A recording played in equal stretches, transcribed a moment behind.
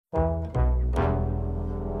Welcome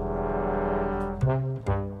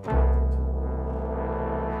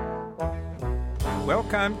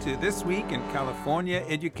to This Week in California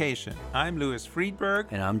Education. I'm Louis Friedberg.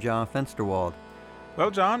 And I'm John Fensterwald.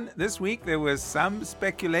 Well, John, this week there was some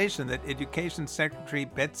speculation that Education Secretary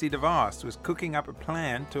Betsy DeVos was cooking up a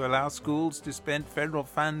plan to allow schools to spend federal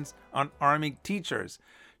funds on arming teachers.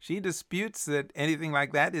 She disputes that anything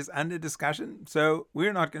like that is under discussion, so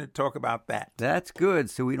we're not going to talk about that. That's good,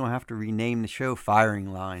 so we don't have to rename the show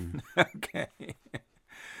Firing Line. Okay.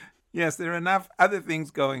 Yes, there are enough other things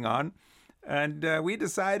going on. And we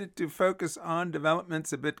decided to focus on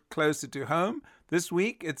developments a bit closer to home. This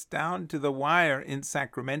week, it's down to the wire in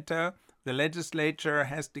Sacramento. The legislature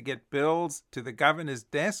has to get bills to the governor's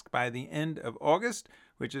desk by the end of August,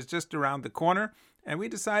 which is just around the corner. And we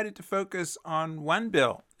decided to focus on one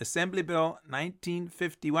bill, Assembly Bill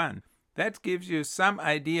 1951. That gives you some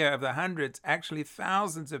idea of the hundreds, actually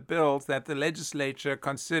thousands of bills that the legislature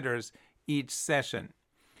considers each session.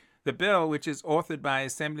 The bill, which is authored by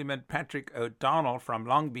Assemblyman Patrick O'Donnell from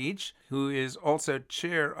Long Beach, who is also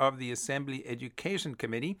chair of the Assembly Education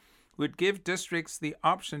Committee, would give districts the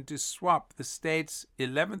option to swap the state's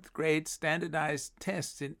 11th grade standardized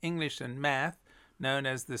tests in English and math, known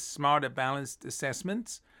as the Smarter Balanced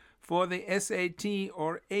Assessments, for the SAT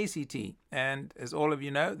or ACT. And as all of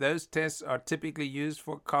you know, those tests are typically used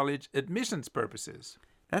for college admissions purposes.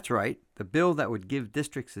 That's right. The bill that would give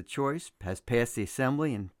districts a choice has passed the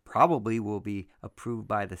Assembly and probably will be approved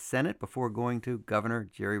by the Senate before going to Governor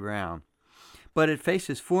Jerry Brown. But it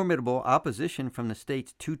faces formidable opposition from the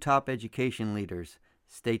state's two top education leaders,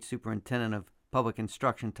 State Superintendent of Public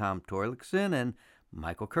Instruction Tom Torlakson and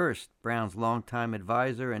Michael Kirst, Brown's longtime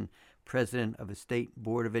advisor and president of the State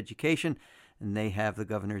Board of Education, and they have the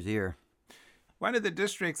governor's ear. One of the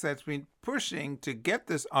districts that's been pushing to get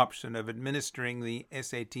this option of administering the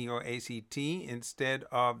SAT or ACT instead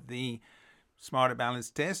of the Smarter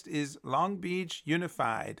Balanced Test is Long Beach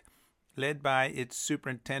Unified, led by its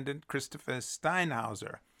superintendent, Christopher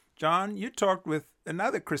Steinhauser. John, you talked with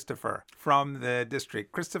another Christopher from the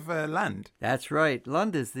district, Christopher Lund. That's right.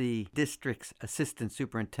 Lund is the district's assistant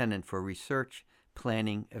superintendent for research,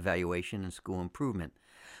 planning, evaluation, and school improvement.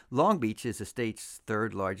 Long Beach is the state's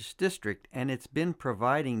third largest district, and it's been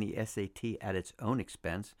providing the SAT at its own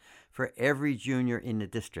expense for every junior in the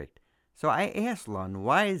district. So I asked Lund,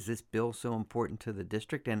 why is this bill so important to the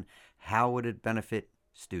district, and how would it benefit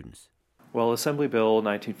students? Well, Assembly Bill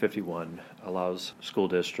 1951 allows school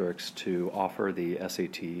districts to offer the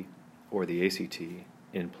SAT or the ACT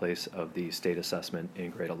in place of the state assessment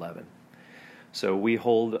in grade 11. So we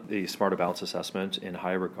hold the Smarter Balanced Assessment in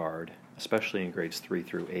high regard, especially in grades 3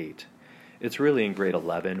 through 8. It's really in grade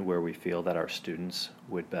 11 where we feel that our students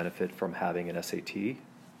would benefit from having an SAT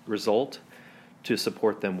result to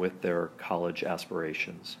support them with their college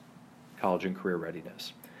aspirations, college and career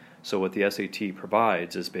readiness. So what the SAT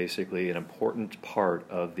provides is basically an important part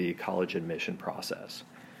of the college admission process,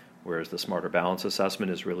 whereas the Smarter Balanced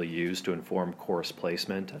Assessment is really used to inform course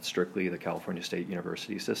placement at strictly the California State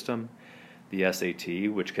University system. The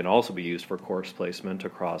SAT, which can also be used for course placement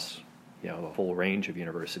across a whole range of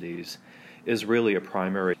universities, is really a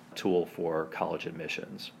primary tool for college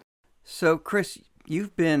admissions. So, Chris,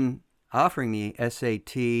 you've been offering the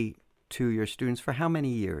SAT to your students for how many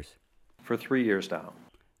years? For 3 years now.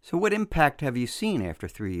 So what impact have you seen after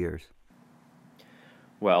 3 years?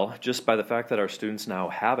 Well, just by the fact that our students now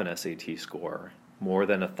have an SAT score, more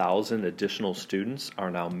than 1,000 additional students are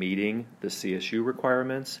now meeting the CSU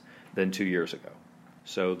requirements than 2 years ago.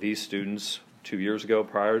 So these students 2 years ago,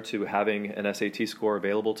 prior to having an SAT score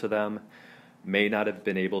available to them, may not have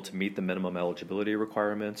been able to meet the minimum eligibility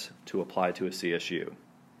requirements to apply to a CSU.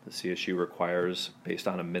 The CSU requires, based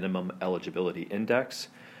on a minimum eligibility index,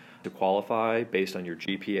 to qualify based on your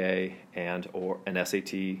GPA and or an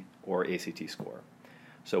SAT or ACT score.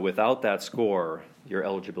 So without that score, your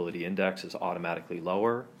eligibility index is automatically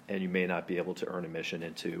lower, and you may not be able to earn admission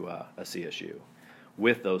into a CSU.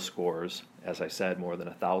 With those scores, as I said, more than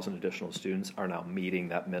 1,000 additional students are now meeting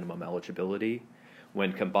that minimum eligibility.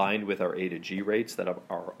 When combined with our A to G rates that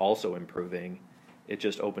are also improving, it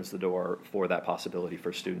just opens the door for that possibility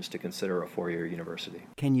for students to consider a four-year university.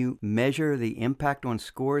 Can you measure the impact on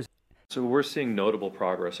scores? So we're seeing notable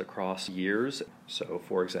progress across years. So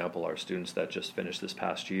for example, our students that just finished this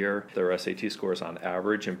past year, their SAT scores on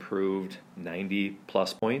average improved 90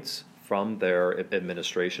 plus points from their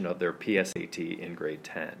administration of their PSAT in grade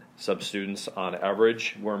 10. Some students on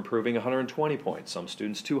average were improving 120 points, some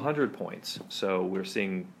students 200 points. So we're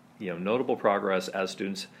seeing notable progress as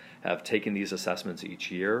students have taken these assessments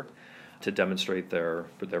each year. to demonstrate their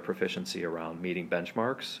proficiency around meeting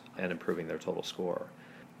benchmarks and improving their total score.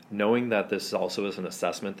 Knowing that this also is an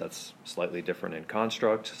assessment that's slightly different in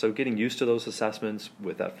construct, so getting used to those assessments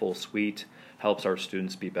with that full suite helps our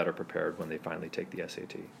students be better prepared when they finally take the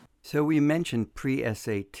SAT. So we mentioned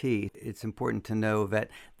pre-SAT. It's important to know that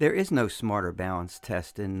there is no Smarter Balance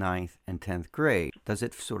test in 9th and 10th grade. Does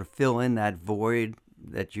it sort of fill in that void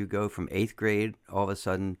that you go from 8th grade all of a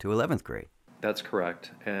sudden to 11th grade? That's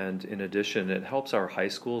correct. And in addition, it helps our high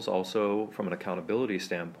schools also, from an accountability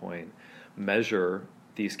standpoint, measure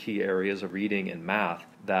these key areas of reading and math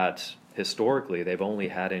that historically they've only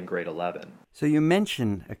had in grade 11. So you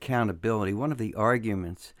mentioned accountability. One of the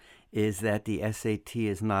arguments is that the SAT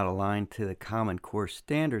is not aligned to the Common Core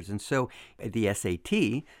standards, and so the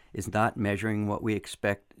SAT is not measuring what we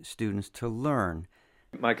expect students to learn.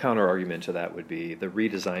 My counter argument to that would be the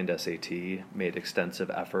redesigned SAT made extensive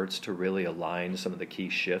efforts to really align some of the key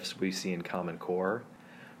shifts we see in Common Core.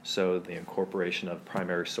 So the incorporation of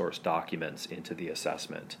primary source documents into the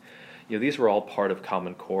assessment. These were all part of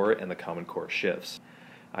Common Core and the Common Core shifts.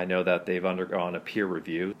 I know that they've undergone a peer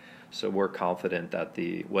review, so we're confident that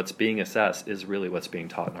what's being assessed is really what's being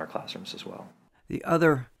taught in our classrooms as well. The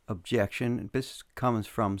other objection, this comes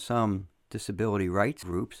from some disability rights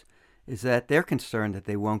groups, is that they're concerned that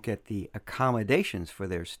they won't get the accommodations for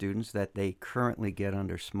their students that they currently get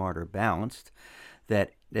under Smarter Balanced,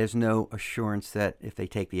 that there's no assurance that if they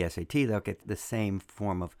take the SAT, they'll get the same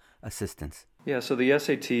form of assistance. Yeah, so the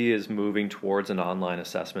SAT is moving towards an online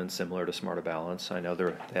assessment similar to Smarter Balance. I know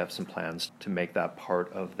they have some plans to make that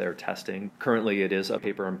part of their testing. Currently, it is a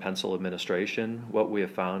paper and pencil administration. What we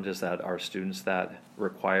have found is that our students that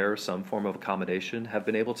require some form of accommodation have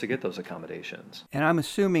been able to get those accommodations. And I'm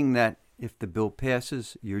assuming that if the bill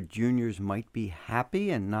passes, your juniors might be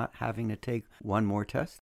happy and not having to take one more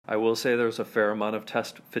test? I will say there's a fair amount of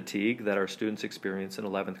test fatigue that our students experience in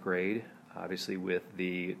 11th grade. Obviously, with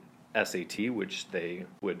the SAT, which they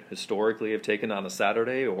would historically have taken on a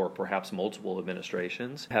Saturday or perhaps multiple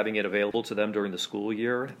administrations. Having it available to them during the school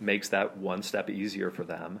year makes that one step easier for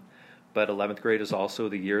them. But 11th grade is also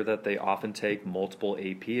the year that they often take multiple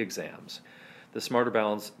AP exams. The Smarter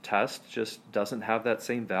Balance test just doesn't have that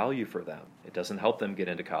same value for them. It doesn't help them get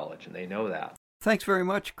into college, and they know that. Thanks very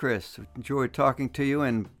much, Chris. Enjoyed talking to you,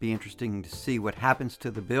 and be interesting to see what happens to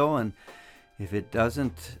the bill. And if it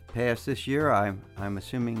doesn't pass this year, I'm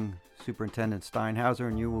assuming Superintendent Steinhauser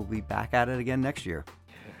and you will be back at it again next year.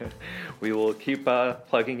 We will keep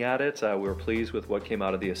plugging at it. We're pleased with what came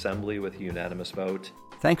out of the Assembly with a unanimous vote.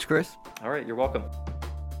 Thanks, Chris. All right, you're welcome.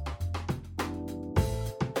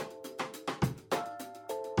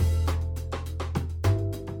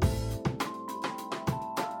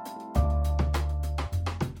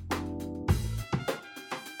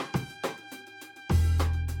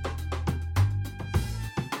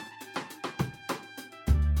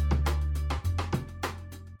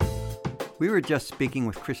 We were just speaking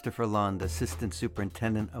with Christopher Lund, Assistant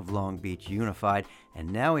Superintendent of Long Beach Unified,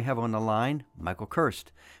 and now we have on the line Michael Kirst,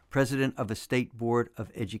 President of the State Board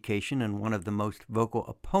of Education and one of the most vocal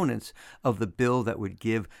opponents of the bill that would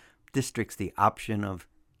give districts the option of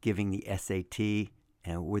giving the SAT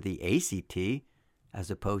or the ACT as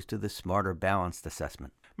opposed to the Smarter Balanced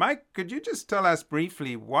assessment. Mike, could you just tell us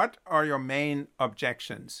briefly what are your main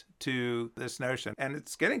objections to this notion? And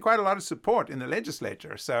it's getting quite a lot of support in the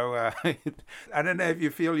legislature. So I don't know if you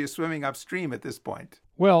feel you're swimming upstream at this point.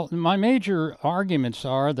 Well, my major arguments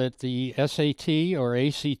are that the SAT or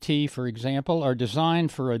ACT, for example, are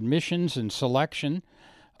designed for admissions and selection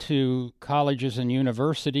to colleges and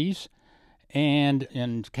universities. And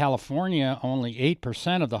in California, only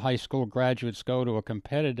 8% of the high school graduates go to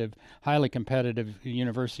a highly competitive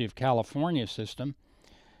University of California system.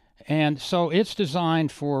 And so it's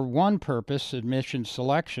designed for one purpose, admission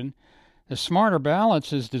selection. The Smarter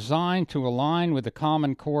Balance is designed to align with the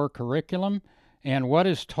Common Core curriculum and what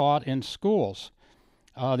is taught in schools.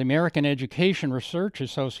 The American Education Research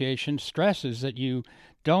Association stresses that you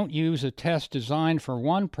don't use a test designed for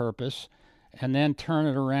one purpose and then turn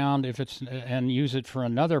it around and use it for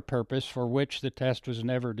another purpose for which the test was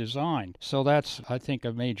never designed. So that's, I think,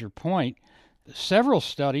 a major point. Several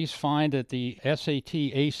studies find that the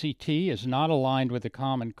SAT-ACT is not aligned with the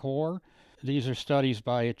Common Core. These are studies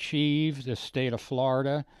by Achieve, the state of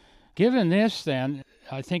Florida. Given this, then,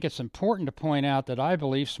 I think it's important to point out that I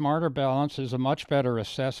believe Smarter Balance is a much better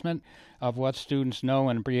assessment of what students know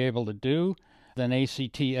and be able to do than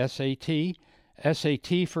ACT-SAT.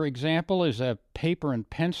 SAT, for example, is a paper and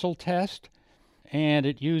pencil test, and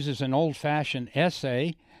it uses an old-fashioned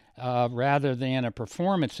essay rather than a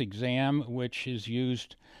performance exam, which is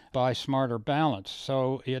used by Smarter Balance.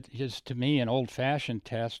 So it is, to me, an old-fashioned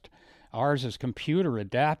test. Ours is computer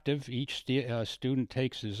adaptive. Each student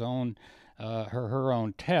takes his own, her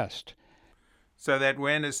own test. So that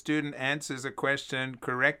when a student answers a question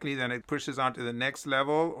correctly, then it pushes on to the next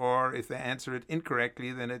level, or if they answer it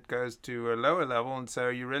incorrectly, then it goes to a lower level. And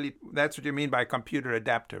so that's what you mean by computer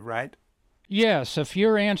adaptive, right? Yes, if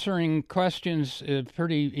you're answering questions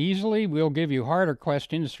pretty easily, we'll give you harder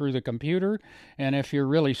questions through the computer. And if you're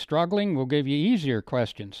really struggling, we'll give you easier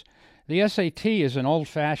questions. The SAT is an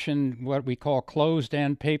old-fashioned, what we call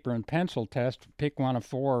closed-end paper and pencil test. Pick one of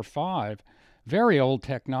 4 or 5. Very old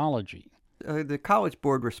technology. The College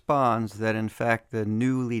Board responds that, in fact, the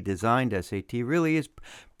newly designed SAT really is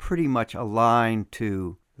pretty much aligned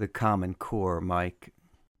to the Common Core, Mike.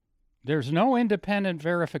 There's no independent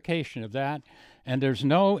verification of that, and there's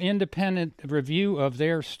no independent review of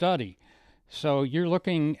their study. So you're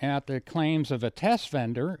looking at the claims of a test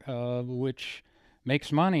vendor, which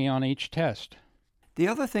makes money on each test. The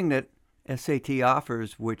other thing that SAT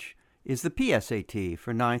offers, which is the PSAT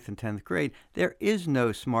for 9th and 10th grade, there is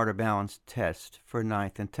no Smarter Balance test for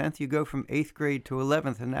 9th and 10th. You go from 8th grade to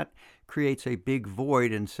 11th, and that creates a big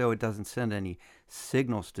void, and so it doesn't send any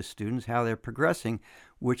signals to students how they're progressing,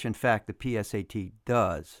 which in fact the PSAT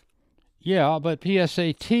does. Yeah, but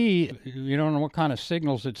PSAT, you don't know what kind of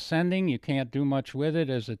signals it's sending. You can't do much with it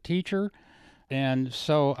as a teacher. And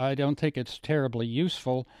so I don't think it's terribly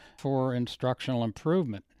useful for instructional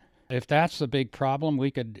improvement. If that's the big problem,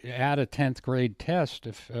 we could add a 10th grade test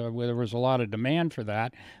if there was a lot of demand for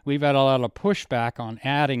that. We've had a lot of pushback on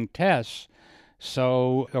adding tests.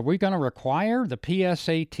 So are we going to require the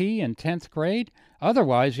PSAT in 10th grade?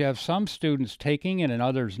 Otherwise, you have some students taking it and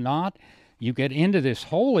others not. You get into this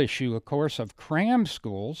whole issue, of course, of cram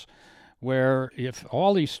schools, where if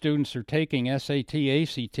all these students are taking SAT,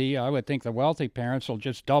 ACT, I would think the wealthy parents will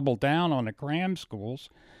just double down on the cram schools.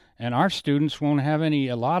 And our students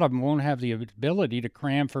a lot of them won't have the ability to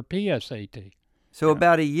cram for PSAT. So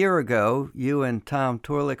about a year ago, you and Tom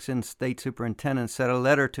Torlakson, state superintendent, sent a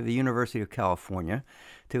letter to the University of California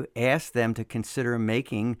to ask them to consider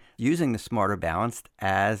using the Smarter Balance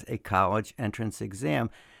as a college entrance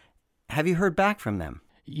exam. Have you heard back from them?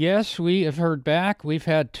 Yes, we have heard back. We've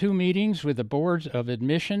had 2 meetings with the Board of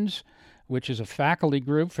Admissions, which is a faculty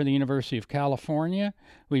group for the University of California.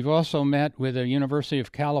 We've also met with the University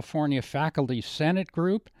of California Faculty Senate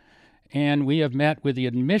group, and we have met with the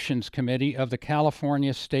admissions committee of the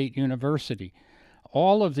California State University.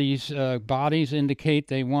 All of these bodies indicate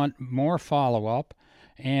they want more follow-up,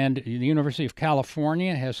 and the University of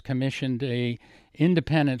California has commissioned an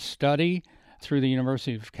independent study through the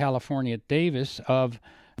University of California at Davis of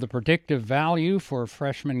the predictive value for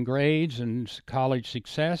freshman grades and college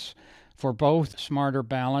success for both Smarter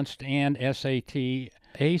Balanced and SAT,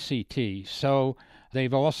 ACT. So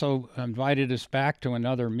they've also invited us back to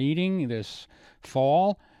another meeting this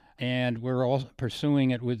fall, and we're also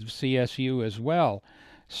pursuing it with CSU as well.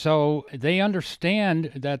 So they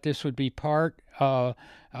understand that this would be part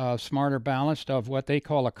Smarter Balanced of what they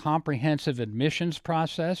call a comprehensive admissions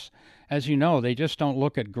process. As you know, they just don't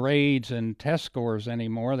look at grades and test scores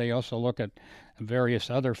anymore. They also look at various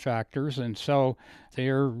other factors. And so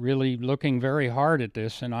they're really looking very hard at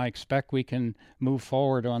this, and I expect we can move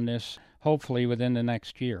forward on this hopefully within the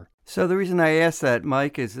next year. So the reason I ask that,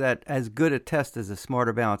 Mike, is that as good a test as a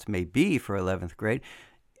Smarter Balance may be for 11th grade,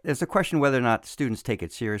 there's a question whether or not students take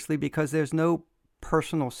it seriously because there's no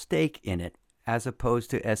personal stake in it, as opposed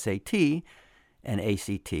to SAT and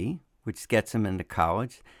ACT, which gets them into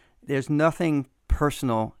college. There's nothing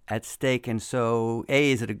personal at stake, and so,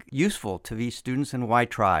 is it useful to these students, and why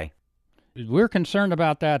try? We're concerned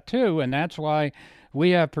about that, too, and that's why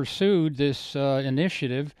we have pursued this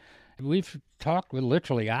initiative. We've talked with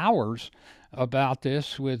literally hours about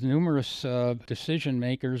this with numerous decision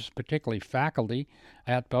makers, particularly faculty,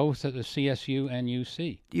 at both at the CSU and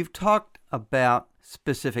UC. You've talked about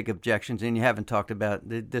specific objections, and you haven't talked about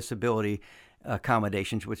the disability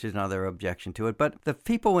accommodations, which is another objection to it. But the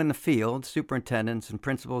people in the field, superintendents and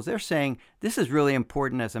principals, they're saying this is really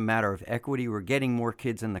important as a matter of equity. We're getting more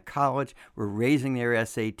kids into college. We're raising their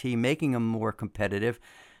SAT, making them more competitive.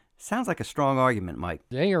 Sounds like a strong argument, Mike.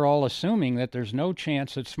 They are all assuming that there's no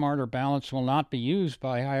chance that Smarter Balance will not be used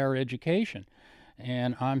by higher education.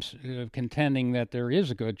 And I'm contending that there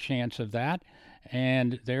is a good chance of that,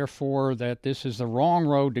 and therefore that this is the wrong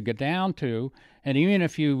road to go down to. And even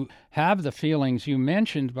if you have the feelings you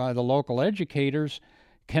mentioned by the local educators,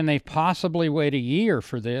 can they possibly wait a year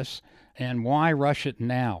for this? And why rush it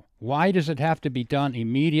now? Why does it have to be done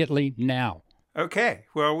immediately now? Okay,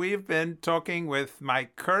 well, we've been talking with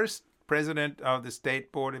Mike Kirst, president of the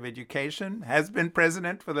State Board of Education, has been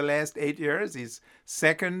president for the last 8 years. He's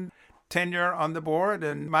second tenure on the board.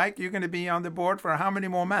 And Mike, you're going to be on the board for how many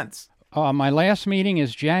more months? My last meeting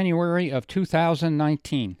is January of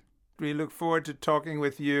 2019. We look forward to talking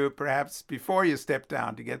with you perhaps before you step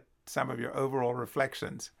down to get some of your overall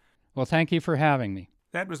reflections. Well, thank you for having me.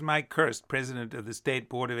 That was Mike Kirst, president of the State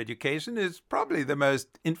Board of Education, who's probably the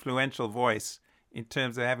most influential voice in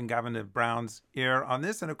terms of having Governor Brown's ear on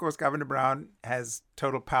this. And of course, Governor Brown has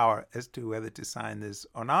total power as to whether to sign this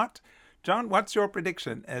or not. John, what's your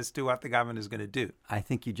prediction as to what the governor is going to do? I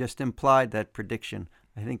think you just implied that prediction.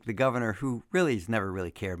 I think the governor, who really has never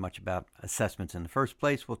really cared much about assessments in the first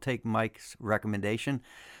place, will take Mike's recommendation.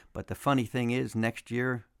 But the funny thing is, next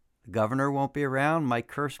year, the governor won't be around,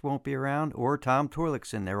 Mike Kirst won't be around, or Tom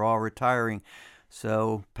Torlakson. They're all retiring.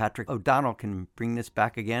 So Patrick O'Donnell can bring this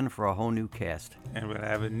back again for a whole new cast. And we'll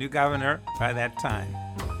have a new governor by that time.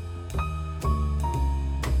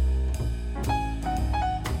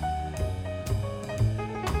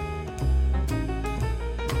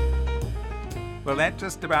 Well, that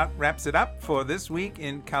just about wraps it up for this week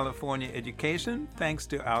in California Education. Thanks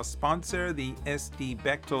to our sponsor, the S.D.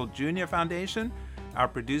 Bechtel Jr. Foundation. Our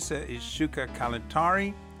producer is Shuka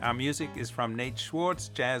Kalantari. Our music is from Nate Schwartz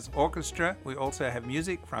Jazz Orchestra. We also have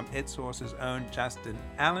music from EdSource's own Justin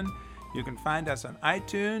Allen. You can find us on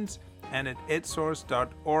iTunes and at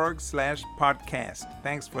edsource.org/podcast.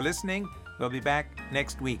 Thanks for listening. We'll be back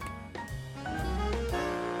next week.